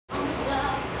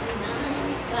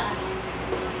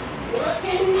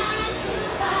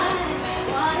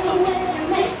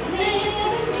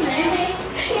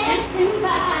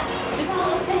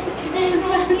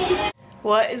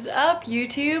What is up,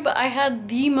 YouTube? I had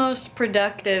the most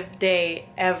productive day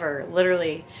ever,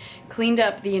 literally. Cleaned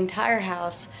up the entire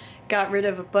house, got rid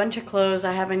of a bunch of clothes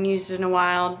I haven't used in a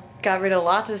while, got rid of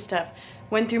lots of stuff.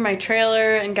 Went through my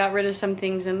trailer and got rid of some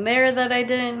things in there that I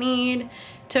didn't need.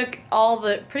 Took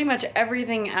pretty much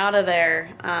everything out of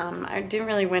there. I didn't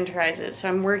really winterize it, so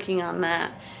I'm working on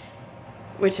that,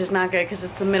 which is not good because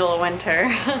it's the middle of winter.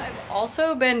 I've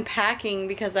also been packing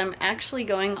because I'm actually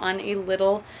going on a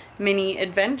little mini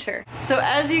adventure. So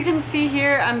as you can see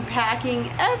here, I'm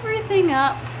packing everything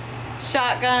up.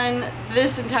 Shotgun.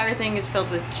 This entire thing is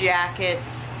filled with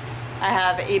jackets. I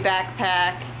have a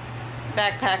backpack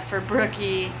for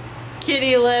Brookie,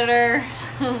 kitty litter.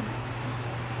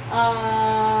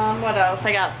 What else?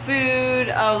 I got food.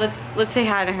 Oh, let's say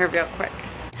hi to her real quick.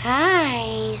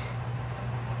 Hi.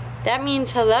 That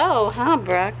means hello, huh,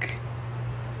 Brooke?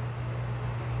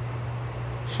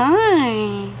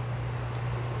 Hi.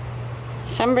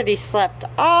 Somebody slept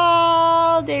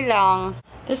all day long.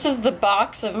 This is the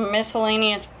box of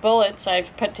miscellaneous bullets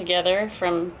I've put together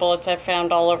from bullets I've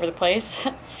found all over the place.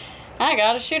 I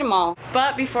gotta shoot them all.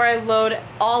 But before I load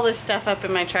all this stuff up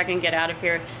in my truck and get out of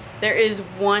here, there is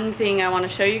one thing I want to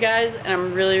show you guys, and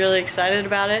I'm really, really excited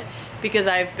about it because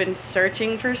I've been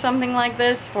searching for something like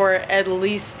this for at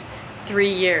least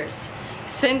 3 years.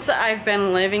 Since I've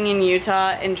been living in Utah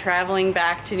and traveling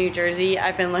back to New Jersey,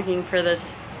 I've been looking for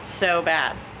this so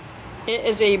bad. It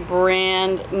is a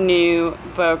brand new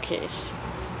bow case.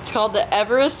 It's called the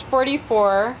Everest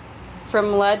 44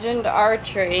 from Legend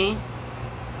Archery.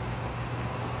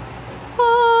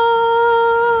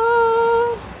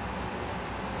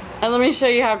 And let me show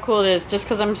you how cool it is, just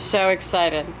because I'm so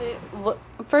excited.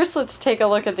 First, let's take a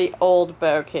look at the old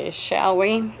bow case, shall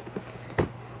we?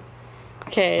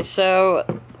 Okay, so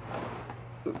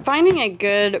finding a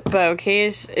good bow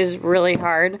case is really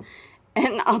hard,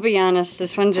 and I'll be honest,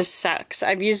 this one just sucks.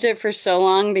 I've used it for so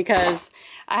long because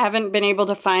I haven't been able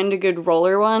to find a good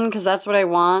roller one, because that's what I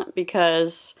want,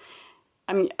 because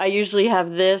I usually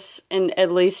have this in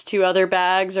at least 2 other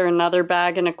bags or another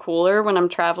bag and a cooler when I'm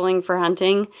traveling for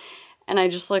hunting, and I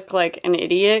just look like an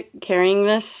idiot carrying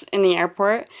this in the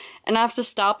airport. And I have to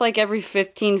stop like every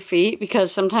 15 feet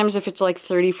because sometimes if it's like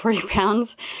 30-40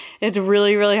 pounds, it's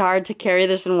really, really hard to carry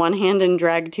this in one hand and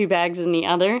drag 2 bags in the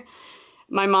other.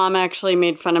 My mom actually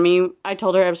made fun of me. I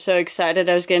told her I was so excited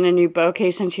I was getting a new bow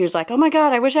case, and she was like, "Oh my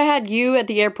god, I wish I had you at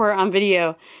the airport on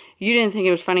video. You didn't think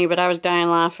it was funny, but I was dying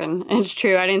laughing." And it's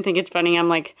true, I didn't think it's funny. I'm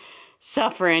like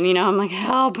suffering, you know, I'm like,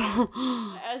 help.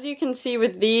 As you can see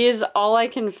with these, all I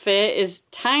can fit is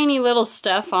tiny little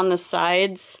stuff on the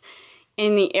sides.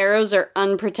 And the arrows are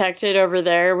unprotected over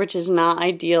there, which is not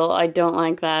ideal. I don't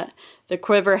like that. The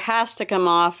quiver has to come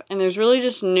off, and there's really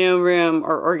just no room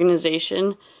or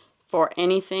organization for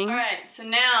anything. Alright, so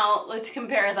now let's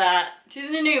compare that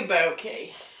to the new bow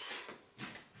case.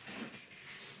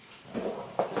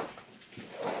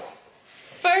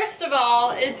 First of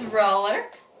all, it's roller.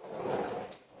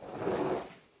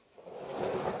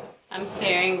 I'm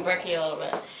scaring Brookie a little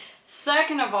bit.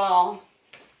 Second of all,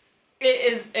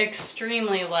 it is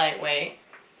extremely lightweight.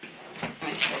 Let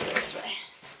me show you this way.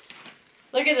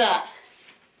 Look at that.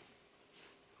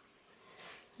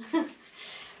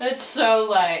 It's so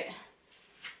light.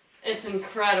 It's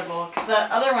incredible, because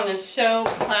that other one is so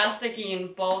plasticky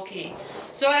and bulky.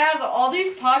 So it has all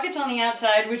these pockets on the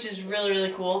outside, which is really,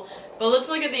 really cool. But let's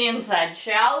look at the inside,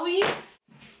 shall we?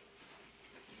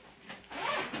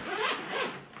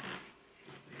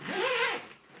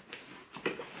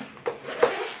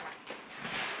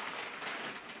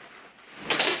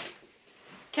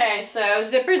 Okay, so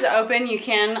zipper's open. You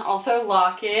can also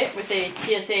lock it with a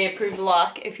TSA approved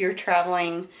lock if you're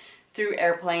traveling through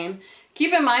airplane.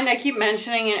 Keep in mind, I keep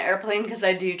mentioning an airplane because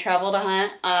I do travel to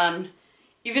hunt.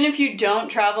 Even if you don't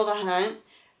travel to hunt,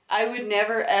 I would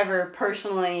never ever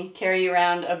personally carry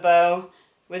around a bow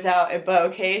without a bow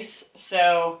case.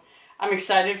 So I'm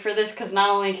excited for this because not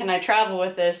only can I travel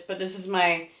with this, but this is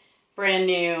my brand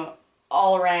new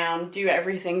all around do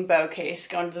everything bow case.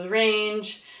 Going to the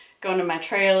range, going to my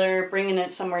trailer, bringing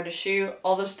it somewhere to shoot,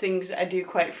 all those things I do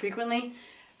quite frequently.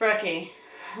 Brookie.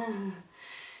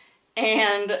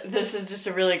 And this is just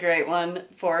a really great one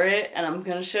for it, and I'm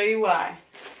gonna show you why.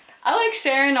 I like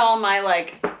sharing all my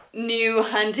like new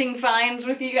hunting finds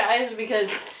with you guys because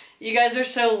you guys are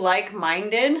so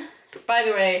like-minded. By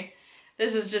the way,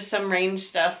 this is just some range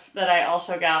stuff that I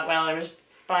also got while I was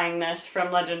buying this from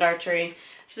Legend Archery.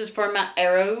 This is for my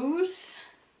arrows.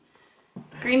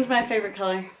 Green's my favorite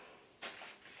color.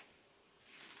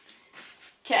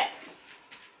 Okay.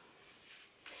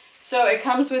 So it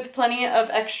comes with plenty of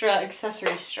extra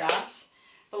accessory straps.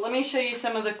 But let me show you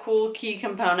some of the cool key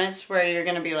components where you're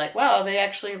gonna be like, wow, they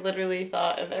actually literally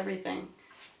thought of everything.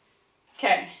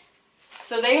 Okay,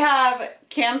 so they have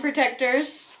cam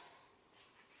protectors.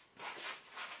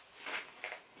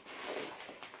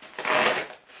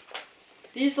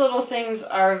 These little things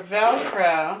are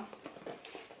Velcro.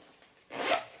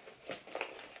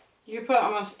 You can put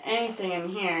almost anything in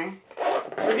here.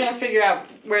 We're gonna figure out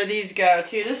where these go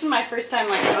too. This is my first time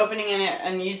like opening it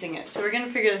and using it, so we're gonna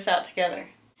figure this out together.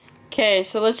 Okay,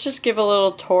 so let's just give a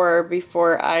little tour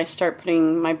before I start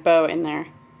putting my bow in there.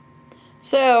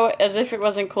 So, as if it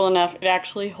wasn't cool enough, it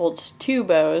actually holds 2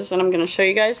 bows, and I'm gonna show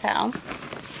you guys how.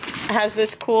 It has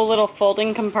this cool little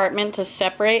folding compartment to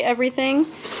separate everything.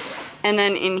 And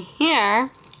then in here,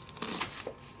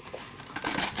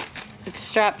 it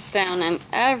straps down and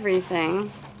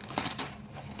everything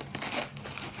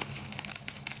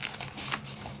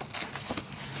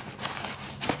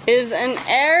is an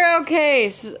arrow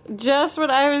case. Just what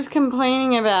I was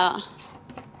complaining about.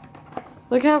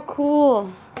 Look how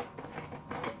cool.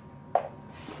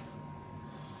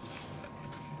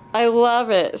 I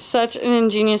love it. Such an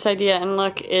ingenious idea. And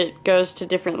look, it goes to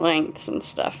different lengths and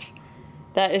stuff.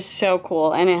 That is so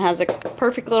cool. And it has a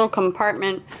perfect little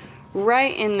compartment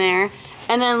right in there.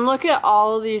 And then look at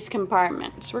all of these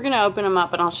compartments. We're going to open them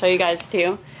up and I'll show you guys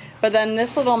too. But then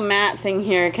this little mat thing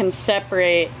here can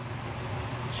separate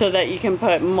so that you can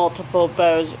put multiple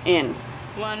bows in.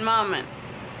 One moment.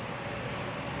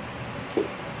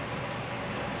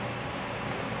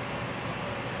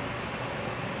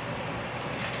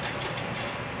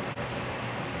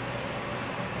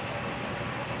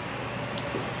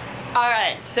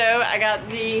 Alright, so I got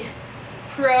the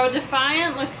Pro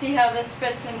Defiant. Let's see how this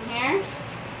fits in here.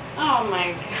 Oh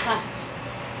my gosh.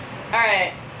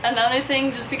 Alright, another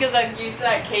thing, just because I've used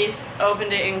that case,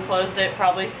 opened it and closed it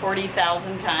probably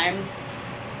 40,000 times,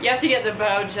 you have to get the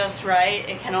bow just right.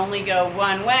 It can only go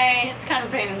one way. It's kind of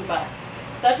a pain in the butt.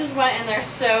 That just went in there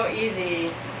so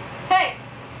easy. Hey!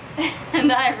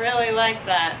 And I really like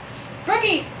that.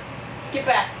 Brookie! Get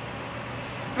back.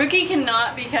 Brookie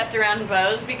cannot be kept around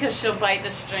bows because she'll bite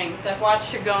the strings. I've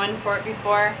watched her go in for it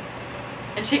before,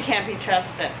 and she can't be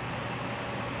trusted.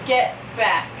 Get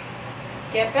back.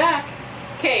 Get back.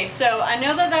 Okay, so I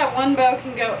know that that one bow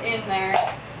can go in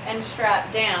there and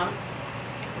strap down.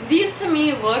 These to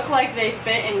me look like they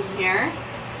fit in here.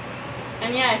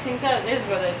 And yeah, I think that is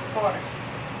what it's for.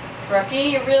 Brookie,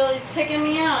 you're really ticking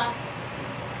me off.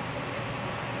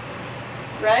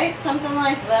 Right? Something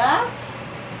like that?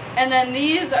 And then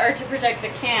these are to protect the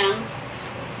cams.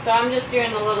 So I'm just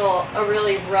doing a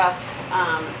really rough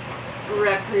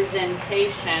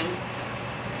representation.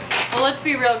 Well, let's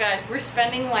be real, guys. We're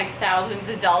spending like thousands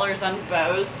of dollars on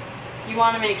bows. You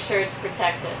want to make sure it's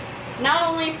protected. Not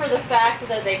only for the fact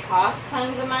that they cost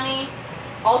tons of money,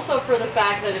 also for the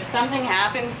fact that if something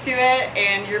happens to it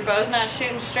and your bow's not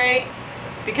shooting straight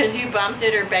because you bumped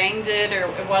it or banged it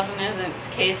or it wasn't as its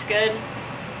case good,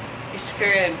 you're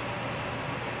screwed.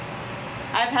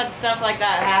 I've had stuff like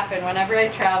that happen. Whenever I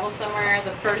travel somewhere,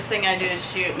 the first thing I do is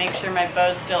shoot, make sure my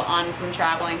bow's still on from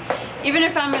traveling. Even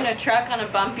if I'm in a truck on a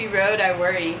bumpy road, I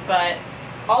worry. But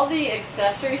all the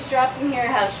accessory straps in here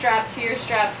has straps here,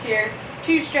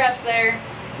 2 straps there.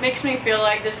 Makes me feel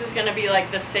like this is going to be like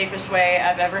the safest way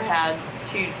I've ever had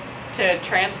to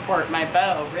transport my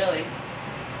bow, really.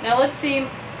 Now let's see.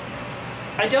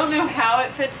 I don't know how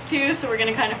it fits too, so we're going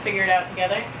to kind of figure it out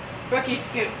together. Brookie,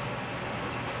 scoot.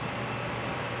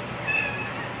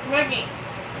 Brookie.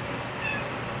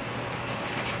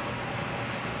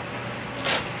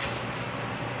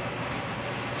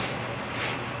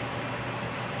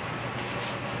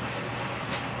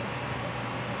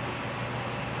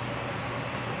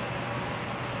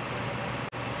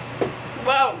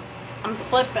 Whoa, I'm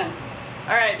slipping.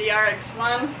 Alright, the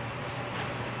RX-1.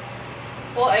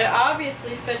 Well, it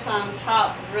obviously fits on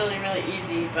top really, really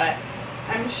easy, but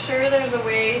I'm sure there's a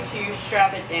way to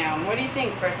strap it down. What do you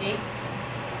think, Brookie?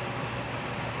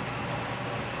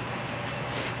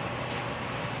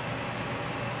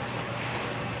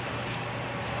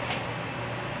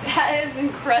 That is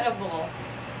incredible.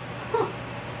 Huh.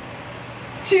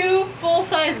 2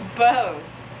 full-size bows.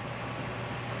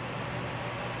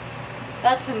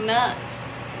 That's nuts.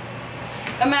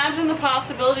 Imagine the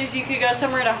possibilities. You could go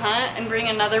somewhere to hunt and bring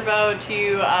another bow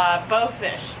to bow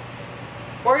fish.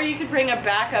 Or you could bring a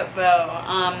backup bow.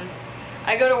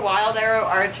 I go to Wild Arrow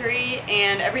Archery,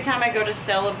 and every time I go to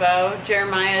sell a bow,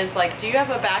 Jeremiah is like, do you have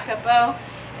a backup bow?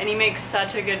 And he makes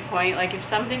such a good point. Like, if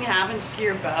something happens to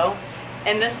your bow,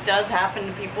 and this does happen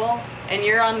to people, and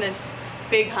you're on this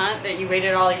big hunt that you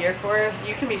waited all year for,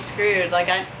 you can be screwed. Like,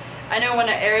 I know one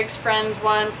of Eric's friends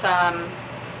once,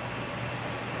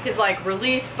 his like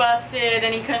release busted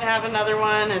and he couldn't have another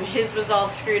one, and his was all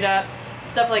screwed up.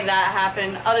 Stuff like that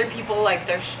happen. Other people, like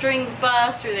their strings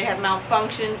bust or they have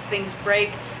malfunctions, things break,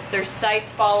 their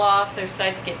sights fall off, their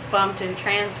sights get bumped in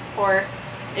transport.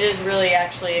 It is really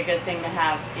actually a good thing to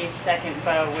have a second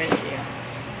bow with you.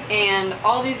 And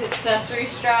all these accessory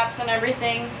straps and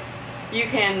everything, you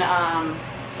can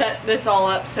set this all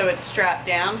up so it's strapped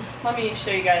down. Let me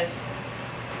show you guys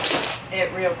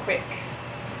it real quick.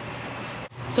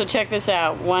 So check this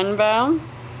out. One bow,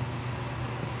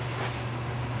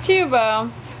 two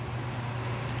bow,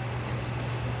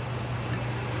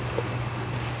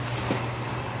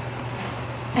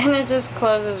 and it just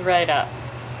closes right up.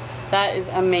 That is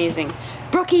amazing.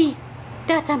 Brookie,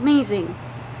 that's amazing.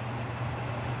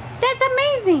 That's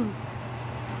amazing.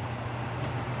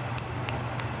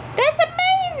 That's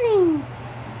amazing.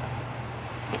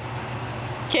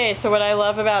 Okay, so what I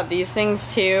love about these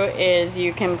things too is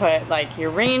you can put like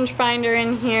your rangefinder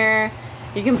in here.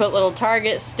 You can put little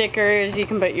target stickers. You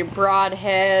can put your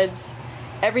broadheads.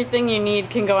 Everything you need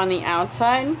can go on the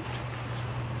outside.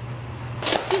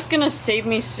 This is gonna save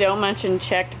me so much in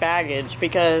checked baggage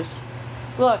because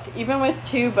look, even with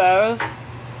two bows,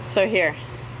 so here,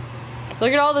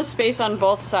 look at all the space on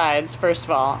both sides, first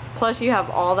of all. Plus you have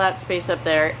all that space up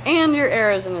there and your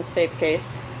arrows in a safe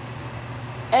case.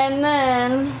 And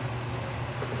then,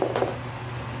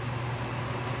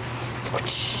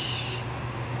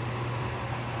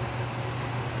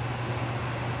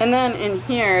 in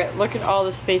here, look at all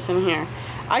the space in here.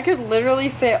 I could literally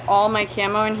fit all my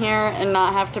camo in here and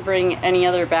not have to bring any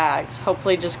other bags.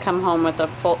 Hopefully just come home with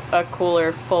a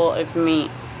cooler full of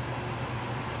meat.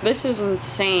 This is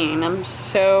insane. I'm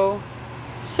so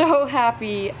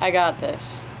happy I got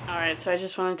this. Alright, so I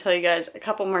just want to tell you guys a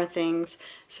couple more things.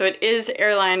 So it is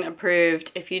airline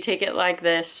approved. If you take it like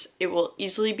this, it will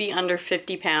easily be under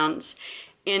 50 pounds.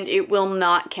 And it will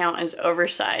not count as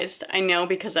oversized. I know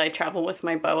because I travel with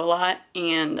my bow a lot,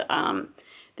 and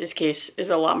this case is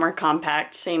a lot more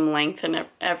compact, same length and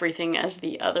everything as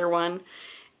the other one,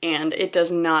 and it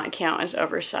does not count as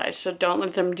oversized. So don't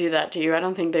let them do that to you. I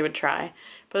don't think they would try.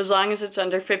 But as long as it's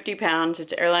under 50 pounds,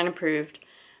 it's airline approved.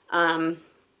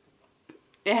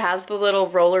 It has the little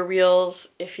roller wheels.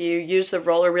 If you use the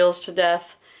roller wheels to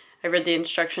death, I read the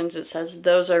instructions, it says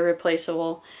those are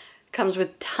replaceable. Comes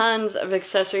with tons of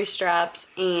accessory straps,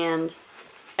 and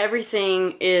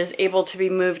everything is able to be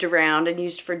moved around and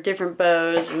used for different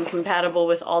bows and compatible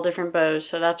with all different bows,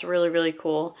 so that's really, really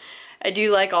cool. I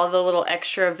do like all the little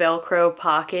extra Velcro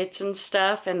pockets and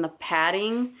stuff and the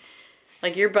padding.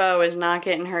 Like, your bow is not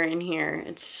getting hurt in here.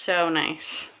 It's so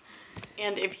nice.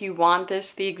 And if you want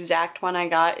this, the exact one I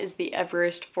got is the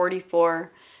Everest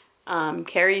 44.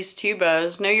 Carries two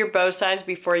bows. Know your bow size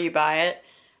before you buy it.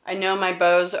 I know my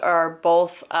bows are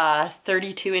both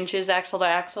 32 inches axle to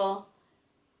axle.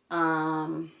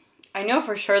 I know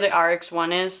for sure the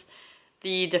RX1 is.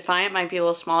 The Defiant might be a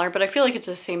little smaller, but I feel like it's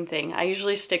the same thing. I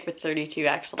usually stick with 32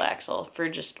 axle to axle for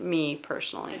just me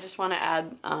personally. I just want to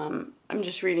add, I'm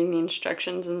just reading the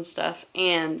instructions and stuff,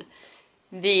 and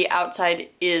the outside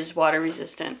is water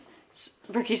resistant.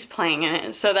 Brookie's playing in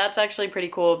it, so that's actually pretty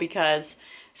cool because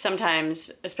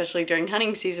sometimes, especially during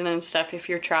hunting season and stuff, if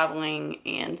you're traveling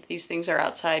and these things are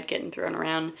outside getting thrown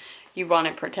around, you want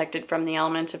it protected from the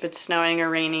elements. If it's snowing or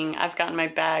raining, I've gotten my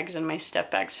bags and my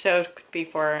stuff bags soaked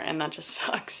before, and that just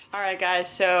sucks. Alright guys,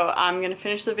 so I'm gonna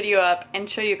finish the video up and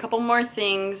show you a couple more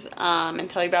things and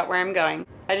tell you about where I'm going.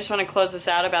 I just want to close this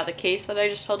out about the case that I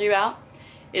just told you about.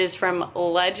 It is from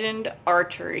Legend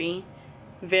Archery.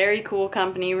 Very cool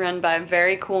company run by a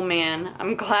very cool man.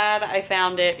 I'm glad I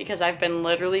found it because I've been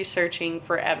literally searching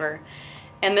forever.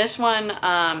 And this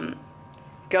one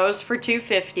goes for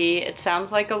 $250. It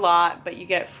sounds like a lot, but you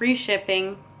get free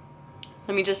shipping.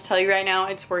 Let me just tell you right now,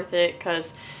 it's worth it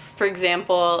because, for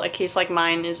example, a case like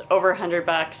mine is over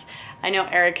 $100. I know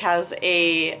Eric has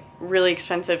a really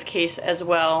expensive case as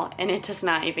well, and it does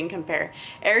not even compare.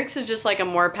 Eric's is just like a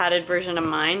more padded version of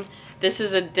mine. This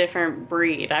is a different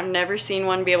breed. I've never seen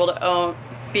one be able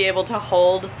to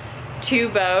hold two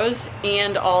bows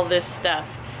and all this stuff.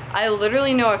 I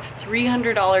literally know of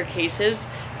 $300 cases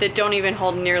that don't even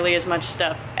hold nearly as much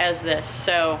stuff as this.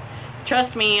 So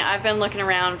trust me, I've been looking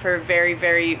around for a very,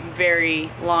 very,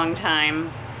 very long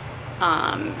time.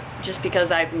 Just because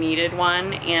I've needed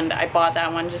one, and I bought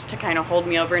that one just to kind of hold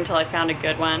me over until I found a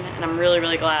good one, and I'm really,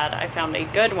 really glad I found a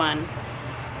good one.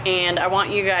 And I want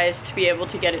you guys to be able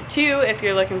to get it too if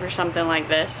you're looking for something like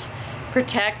this.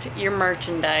 Protect your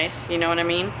merchandise, you know what I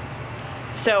mean?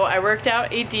 So I worked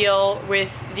out a deal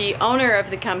with the owner of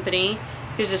the company,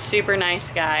 who's a super nice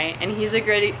guy, and he's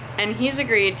agreed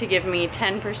to give me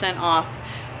 10% off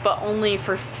but only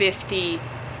for 50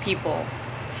 people.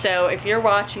 So if you're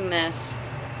watching this,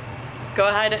 go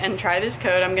ahead and try this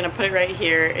code. I'm gonna put it right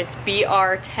here. It's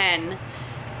BR10.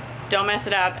 Don't mess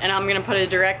it up, and I'm gonna put a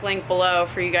direct link below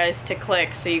for you guys to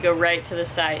click so you go right to the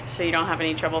site so you don't have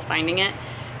any trouble finding it.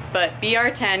 But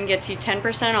BR10 gets you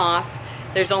 10% off.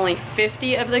 There's only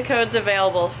 50 of the codes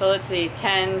available, so let's see,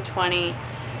 10, 20.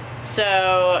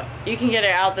 So you can get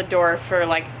it out the door for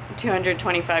like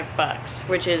 225 bucks,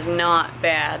 which is not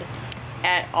bad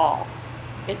at all.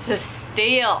 It's a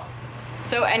steal.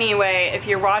 So anyway, if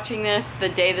you're watching this the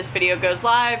day this video goes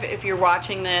live, if you're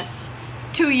watching this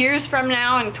 2 years from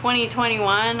now in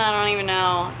 2021, I don't even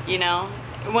know, you know,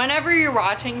 whenever you're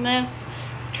watching this,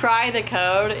 try the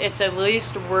code. It's at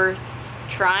least worth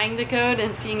trying the code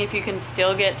and seeing if you can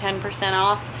still get 10%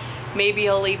 off. Maybe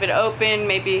he'll leave it open,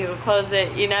 maybe he'll close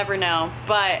it, you never know.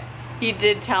 But he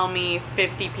did tell me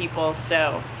 50 people,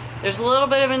 so there's a little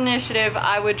bit of initiative.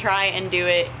 I would try and do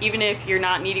it, even if you're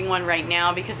not needing one right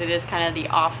now, because it is kind of the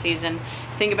off season.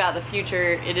 Think about the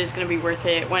future, it is going to be worth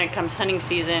it when it comes hunting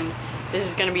season. This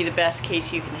is going to be the best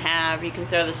case you can have. You can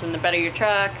throw this in the bed of your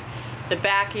truck, the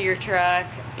back of your truck,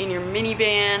 in your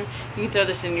minivan. You can throw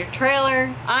this in your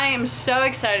trailer. I am so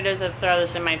excited to throw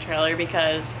this in my trailer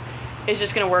because it's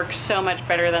just gonna work so much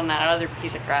better than that other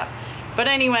piece of crap. But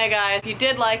anyway guys, if you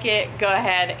did like it, go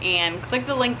ahead and click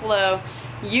the link below,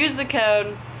 use the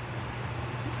code.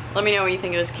 Let me know what you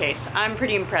think of this case. I'm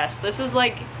pretty impressed. This is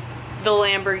like the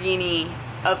Lamborghini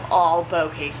of all bow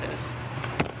cases.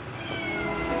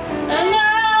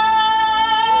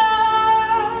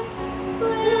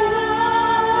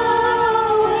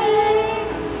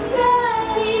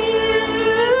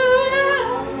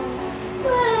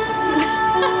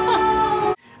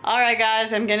 Alright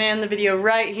guys, I'm gonna end the video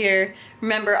right here.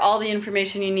 Remember, all the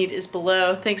information you need is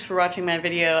below. Thanks for watching my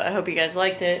video. I hope you guys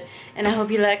liked it. And I hope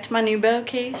you liked my new bow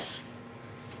case.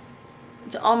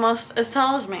 It's almost as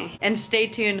tall as me. And stay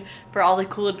tuned for all the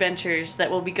cool adventures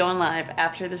that will be going live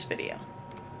after this video.